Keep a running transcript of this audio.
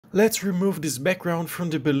Let's remove this background from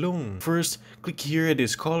the balloon. First, click here at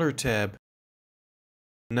this color tab.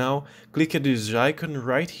 Now, click at this icon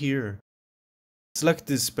right here. Select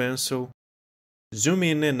this pencil. Zoom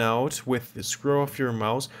in and out with the scroll of your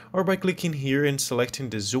mouse or by clicking here and selecting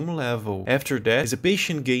the zoom level. After that is a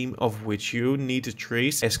patient game of which you need to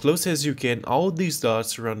trace as close as you can all these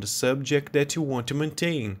dots around the subject that you want to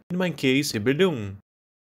maintain, in my case the balloon.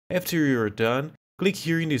 After you're done, click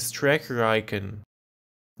here in this tracker icon.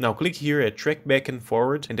 Now click here at track back and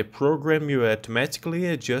forward and the program will automatically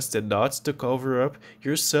adjust the dots to cover up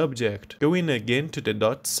your subject. Going again to the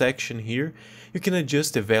dot section here, you can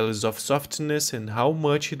adjust the values of softness and how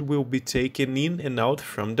much it will be taken in and out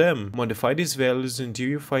from them. Modify these values until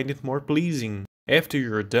you find it more pleasing. After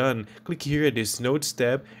you're done, click here at this Nodes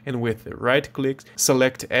tab and with the right click,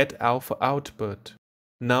 select Add Alpha Output.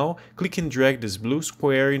 Now click and drag this blue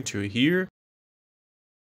square into here.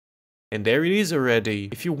 And there it is already.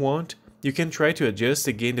 If you want, you can try to adjust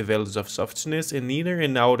again the values of softness in inner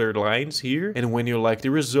and outer lines here, and when you like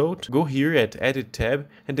the result, go here at Edit tab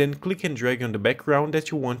and then click and drag on the background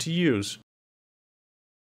that you want to use.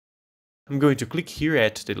 I'm going to click here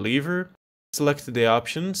at Deliver, select the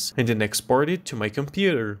options and then export it to my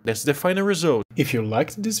computer. That's the final result. If you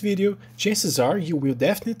liked this video, chances are you will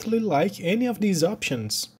definitely like any of these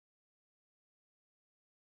options.